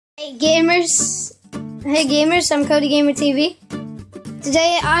Hey gamers, I'm Cody Gamer TV.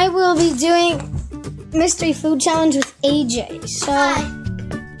 Today I will be doing mystery food challenge with AJ. So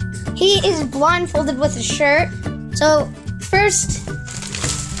he is blindfolded with a shirt. So first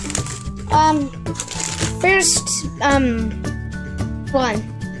one.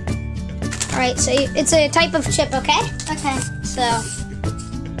 Alright, so it's a type of chip, okay? Okay. So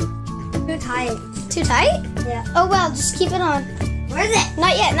Too tight. too tight? Yeah. Oh well, just keep it on. Where is it?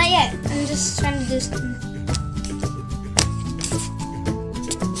 Not yet, not yet. I'm just trying to do something.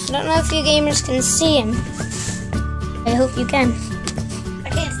 I don't know if you gamers can see him. I hope you can. I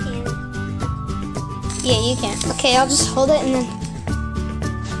can't see it. Yeah, you can. Okay, I'll just hold it and then...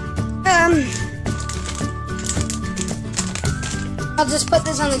 I'll just put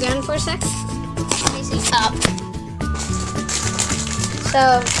this on the ground for a sec. Facing up.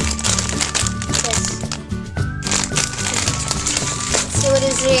 So, this. Let's see what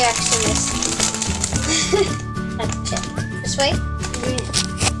his reaction is. That's chip. This way?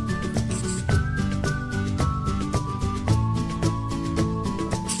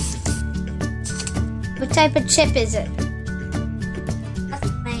 What type of chip is it? That's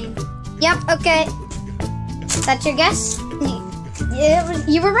plain. Yep, okay. That's your guess? Yeah,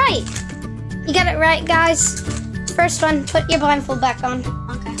 you were right. You got it right, guys. First one, put your blindfold back on.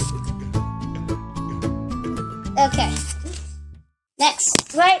 Okay. Okay.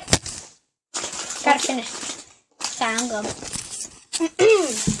 Next, right? Gotta finish. Sound good.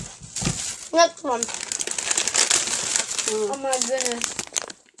 Next one. Oh my goodness.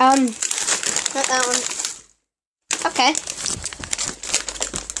 Not that one. Okay.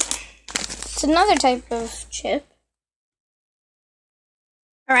 It's another type of chip.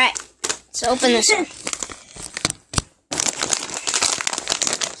 Alright, let's open this one.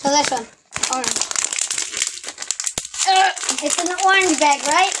 So this one, orange. It's an orange bag,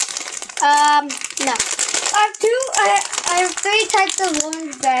 right? No. I have three types of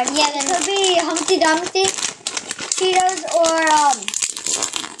orange bags. Yeah, It then could be Humpty Dumpty, Cheetos, or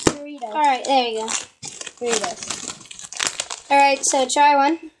Doritos. alright, there you go. Doritos. Alright, so try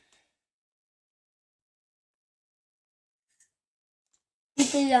one.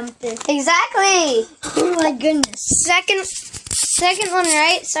 Humpty Dumpty. Exactly! Oh my goodness. Second one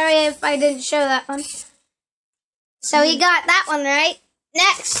right. Sorry if I didn't show that one. So you got that one right.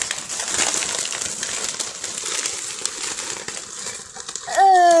 Next.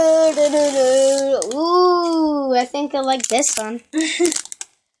 Ooh, I think he'll like this one.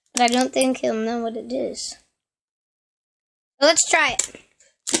 But I don't think he'll know what it is. So let's try it.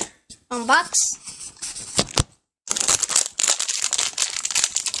 Unbox.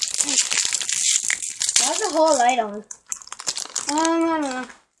 Why's the whole light on? I don't know.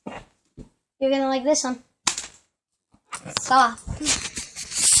 You're gonna like this one. Soft.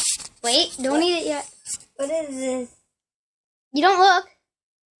 Wait, don't eat it yet. What is this? You don't look.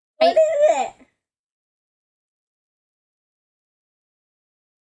 What is it?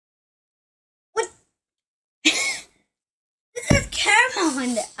 What? This has caramel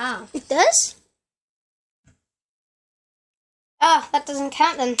in it. Oh. It does? Oh, that doesn't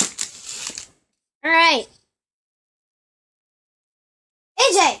count then. Alright.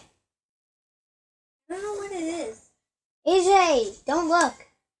 AJ! I don't know what it is. AJ, don't look.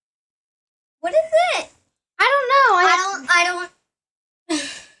 What is it? I don't know. I don't.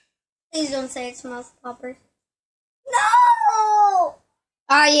 Please don't say it smells poppers. No!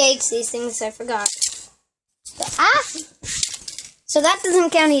 Oh, he hates these things, I forgot. So that doesn't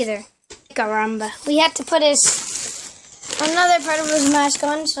count either. Caramba. We had to put another part of his mask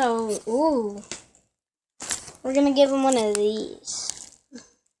on, so, ooh. We're gonna give him one of these.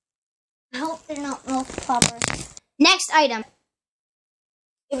 I hope they're not milk poppers. Next item.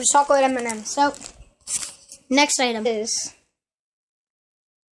 It was chocolate M&M. So, next item is...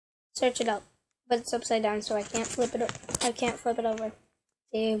 Search it up. But it's upside down, so I can't flip it. I can't flip it over.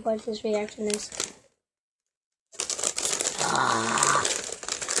 See what his reaction is.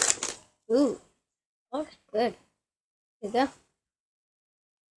 Ooh, looks good. Here you go.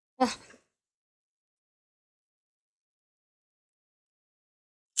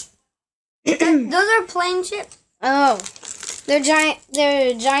 Those are plain chips. Oh, they're giant.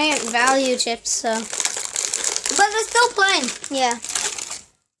 They're giant value chips. So, But they're still plain. yeah.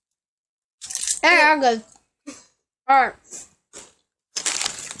 They're good. Alright.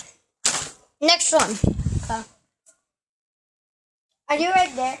 Next one. Okay. Are you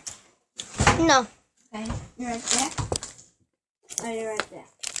right there? No. Okay. You're right there? Are you right there?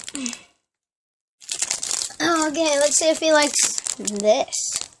 Oh, okay, let's see if he likes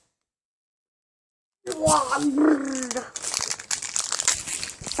this.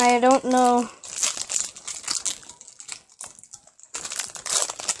 I don't know.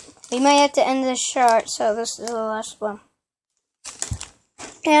 We might have to end this short, so this is the last one.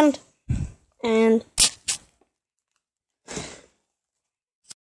 And